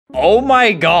Oh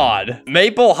my God.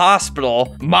 Maple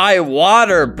Hospital. My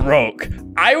water broke.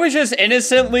 I was just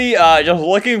innocently just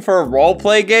looking for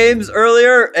roleplay games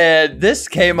earlier, and this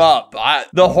came up.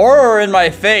 The horror in my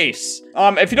face.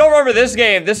 If you don't remember this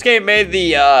game made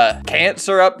the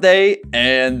cancer update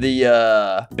and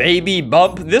the baby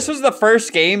bump. This was the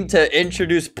first game to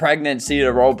introduce pregnancy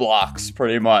to Roblox,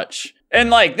 pretty much. And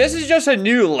like, this is just a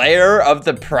new layer of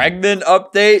the pregnant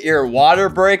update, your water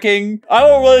breaking. I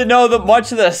don't really know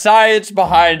much of the science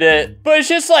behind it, but it's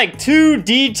just like too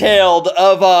detailed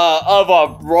of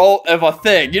a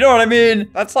thing. You know what I mean?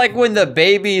 That's like when the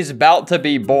baby's about to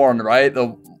be born, right?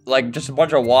 Like just a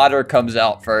bunch of water comes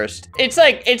out first. It's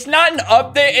like, it's not an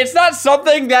update. It's not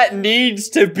something that needs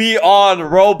to be on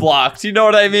Roblox. You know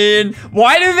what I mean?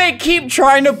 Why do they keep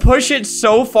trying to push it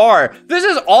so far? This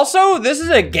is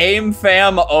a Game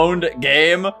Fam owned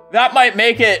game. That might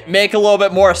make a little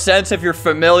bit more sense if you're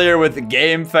familiar with the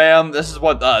Game Fam. This is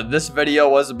what this video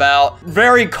was about.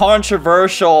 Very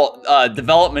controversial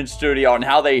development studio on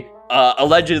how they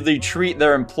allegedly treat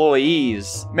their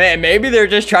employees. Man, maybe they're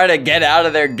just trying to get out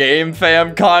of their Game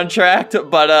Fam contract,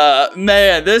 but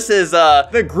man, this is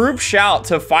the group shout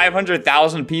to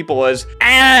 500,000 people is,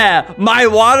 my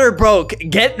water broke,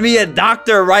 get me a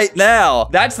doctor right now.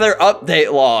 That's their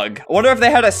update log. I wonder if they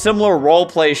had a similar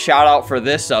roleplay shout out for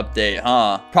this update,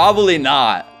 huh? Probably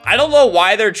not. I don't know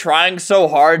why they're trying so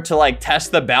hard to like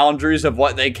test the boundaries of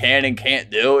what they can and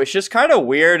can't do. It's just kind of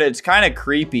weird. It's kind of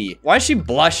creepy. Why is she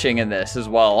blushing in this as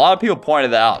well? A lot of people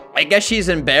pointed out. I guess she's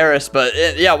embarrassed, but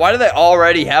yeah, why do they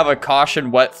already have a caution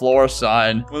wet floor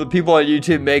sign? When the people on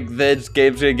YouTube make vids,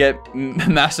 game's gonna get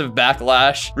massive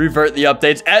backlash, revert the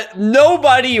updates.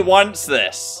 Nobody wants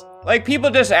this. Like, people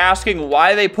just asking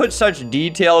why they put such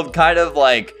detailed kind of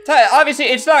like, obviously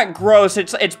it's not gross,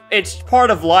 it's part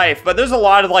of life, but there's a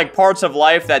lot of like parts of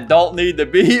life that don't need to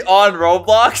be on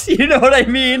Roblox, you know what I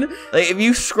mean? Like, if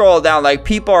you scroll down, like,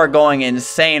 people are going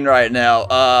insane right now.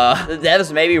 The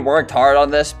devs maybe worked hard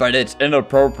on this, but it's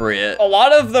inappropriate. A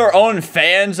lot of their own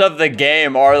fans of the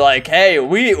game are like, hey,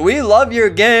 we love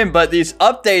your game, but these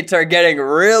updates are getting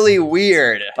really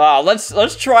weird.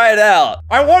 Let's try it out.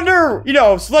 I wonder, you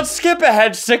know, so let's skip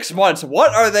ahead 6 months.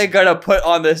 What are they gonna put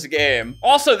on this game?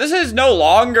 Also, this is no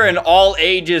longer an all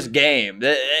ages game.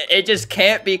 It just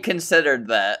can't be considered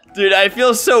that. Dude, I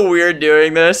feel so weird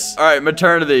doing this. All right,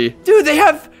 maternity. Dude, they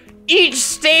have each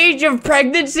stage of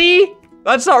pregnancy?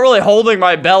 That's not really holding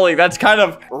my belly. That's kind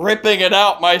of ripping it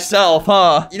out myself,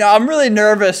 huh? You know, I'm really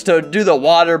nervous to do the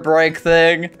water break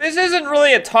thing. This isn't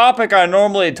really a topic I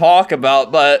normally talk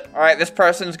about, but all right, this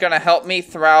person's gonna help me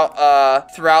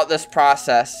throughout this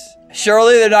process.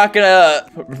 Surely they're not gonna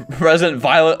Resident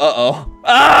Violent.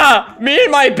 Me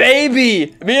and my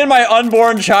baby, me and my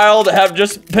unborn child have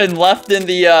just been left in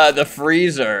the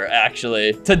freezer,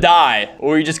 actually, to die.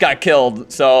 We just got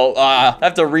killed, so I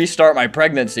have to restart my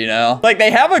pregnancy now. Like, they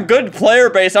have a good player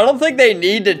base. I don't think they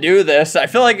need to do this. I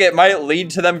feel like it might lead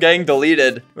to them getting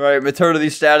deleted. All right, maternity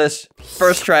status,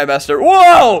 first trimester.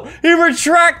 Whoa, he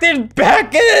retracted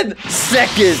back in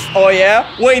second. Oh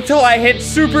yeah, wait till I hit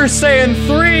Super Saiyan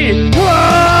 3.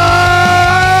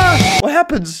 What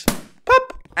happens?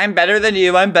 Pop. I'm better than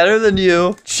you. I'm better than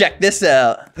you. Check this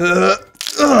out. Oh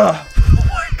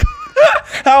my God.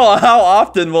 How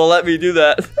often will let me do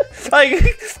that? Like,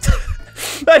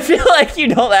 I feel like you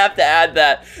don't have to add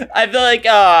that. I feel like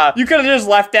you could have just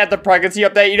left at the pregnancy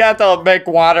update. You'd have to make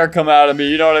water come out of me.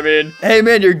 You know what I mean? Hey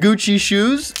man, your Gucci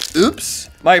shoes.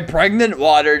 Oops. My pregnant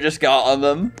water just got on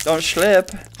them. Don't slip.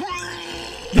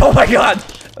 Oh my God.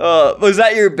 Was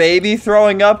that your baby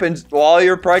throwing up while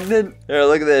you're pregnant? Here,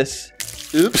 look at this.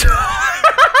 Oops. No. All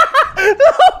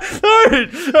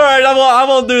right, I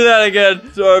won't do that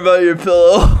again. Sorry about your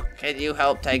pillow. Can you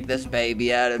help take this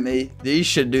baby out of me? These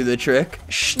should do the trick.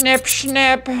 Snip,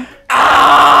 snip.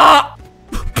 Ah!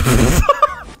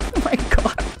 Oh my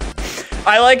God.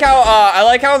 I like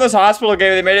how in this hospital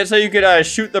game they made it so you could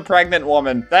shoot the pregnant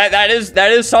woman. That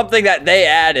is something that they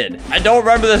added. I don't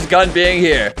remember this gun being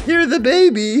here. Here's the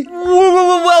baby.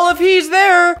 Well, if he's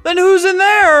there, then who's in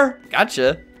there?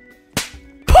 Gotcha.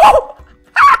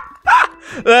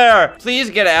 There. Please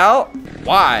get out.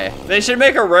 Why? They should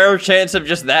make a rare chance of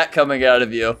just that coming out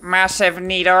of you. Massive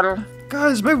needle.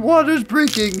 Guys, my water's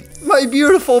breaking. My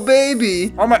beautiful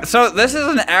baby. Oh my, so this is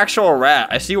an actual rat.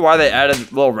 I see why they added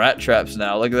little rat traps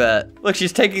now. Look at that. Look,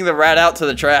 she's taking the rat out to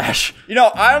the trash. You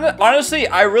know, honestly,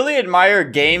 I really admire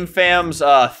GameFam's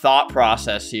thought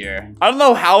process here. I don't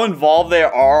know how involved they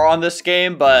are on this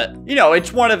game, but, you know,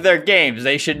 it's one of their games.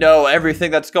 They should know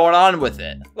everything that's going on with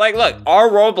it. Like, look, our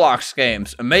Roblox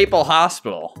games, Maple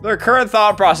Hospital, their current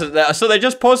thought process. So they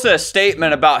just posted a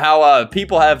statement about how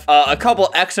people have, a couple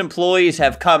ex-employees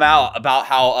have come out about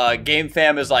how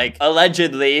GameFam is like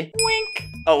allegedly, wink,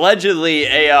 allegedly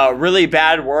a really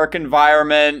bad work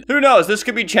environment. Who knows? This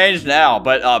could be changed now,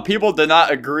 but people did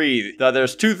not agree.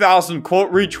 There's 2,000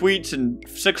 quote retweets and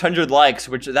 600 likes,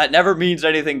 which that never means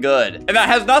anything good. And that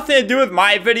has nothing to do with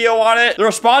my video on it. The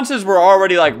responses were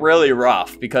already like really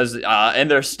rough because in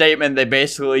their statement, they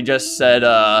basically just said,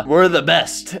 we're the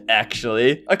best,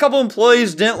 actually. A couple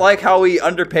employees didn't like how we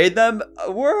underpaid them.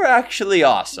 We're actually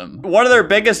awesome. One of their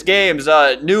biggest games,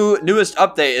 newest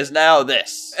update is now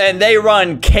this. And they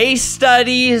run case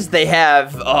studies, they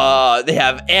have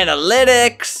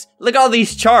analytics. Look at all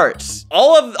these charts.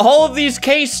 All of these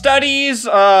case studies,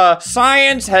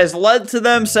 science has led to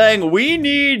them saying we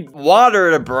need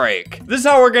water to break. This is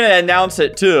how we're gonna announce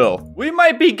it too. We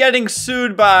might be getting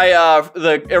sued by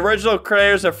the original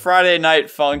creators of Friday Night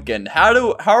Funkin'.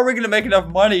 How are we gonna make enough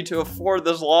money to afford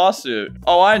this lawsuit?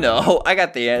 Oh, I know. I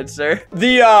got the answer.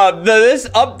 This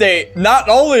update not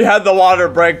only had the water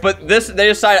break, but they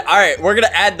decided, all right, we're gonna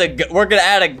add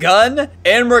a gun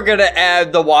and we're gonna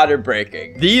add the water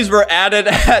breaking. These were added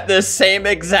at the same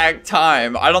exact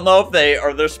time. I don't know if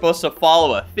they're supposed to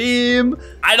follow a theme.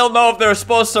 I don't know if they're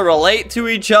supposed to relate to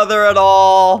each other at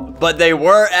all, but they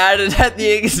were added at the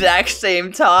exact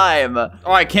same time.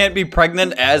 Oh, I can't be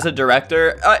pregnant as a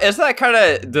director. Is that kind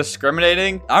of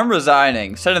discriminating? I'm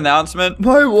resigning. Said announcement.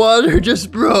 My water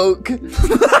just broke.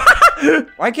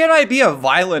 Why can't I be a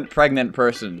violent pregnant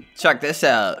person? Check this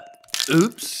out.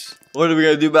 Oops. What are we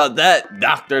gonna do about that,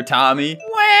 Dr. Tommy?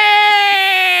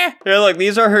 Here, look,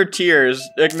 these are her tears.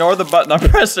 Ignore the button I'm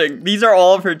pressing. These are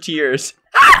all of her tears.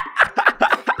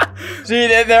 See,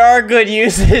 there are good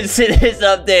uses in this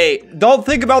update. Don't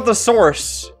think about the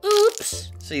source.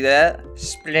 Oops. See that?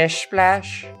 Splish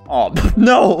splash. Oh,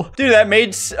 no. Dude, that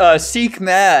made Seek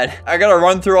mad. I gotta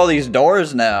run through all these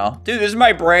doors now. Dude, this is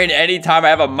my brain anytime I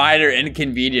have a minor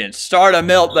inconvenience. Start a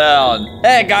meltdown.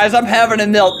 Hey, guys, I'm having a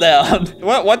meltdown.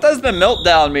 What does the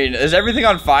meltdown mean? Is everything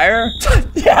on fire?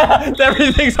 Yeah,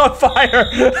 everything's on fire.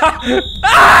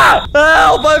 Ah!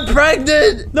 Help, I'm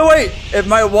pregnant. No, wait. If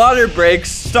my water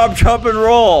breaks, stop, jump, and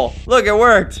roll. Look, it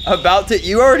worked.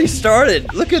 You already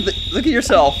started. Look at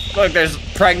yourself. Look, there's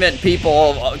pregnant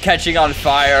people catching on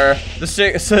fire.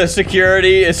 The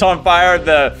security is on fire.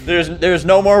 There's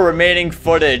no more remaining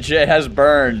footage. It has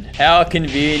burned. How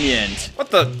convenient.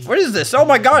 What is this? Oh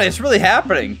my god, it's really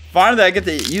happening. Finally, I get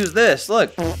to use this.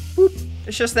 Look. Boop.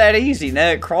 It's just that easy.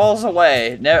 Then it crawls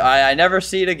away. I never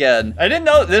see it again. I didn't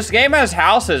know this game has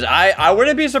houses. I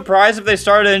wouldn't be surprised if they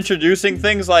started introducing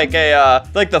things like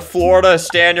like the Florida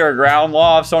stand your ground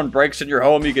law. If someone breaks in your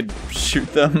home, you could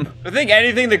shoot them. I think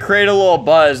anything to create a little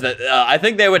buzz. That I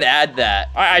think they would add that.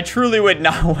 I truly would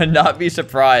not be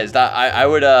surprised. I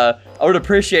would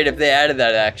appreciate if they added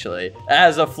that, actually,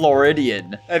 as a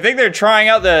Floridian. I think they're trying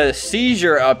out the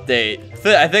seizure update.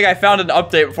 I think I found an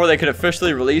update before they could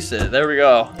officially release it. There we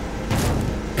go.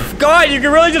 God, you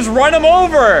can really just run them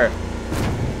over.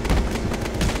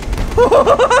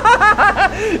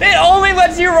 It only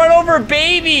lets you run over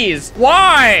babies.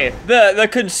 Why? The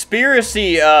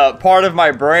conspiracy part of my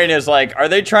brain is like, are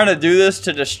they trying to do this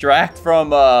to distract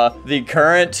from the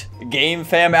current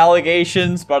GameFam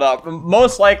allegations? But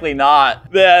most likely not.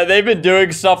 Yeah, they've been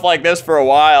doing stuff like this for a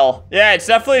while. Yeah, it's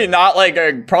definitely not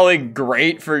like probably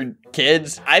great for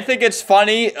kids. I think it's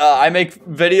funny. I make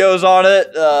videos on it.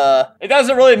 It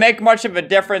doesn't really make much of a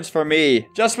difference for me.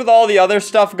 Just with all the other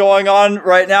stuff going on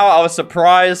right now, I was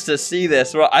surprised to see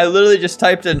this. I literally just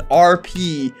typed in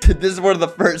RP. This is one of the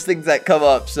first things that come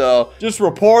up. So just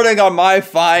reporting on my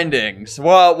findings.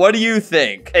 Well, what do you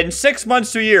think? In 6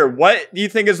 months to a year, what do you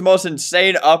think is the most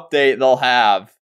insane update they'll have?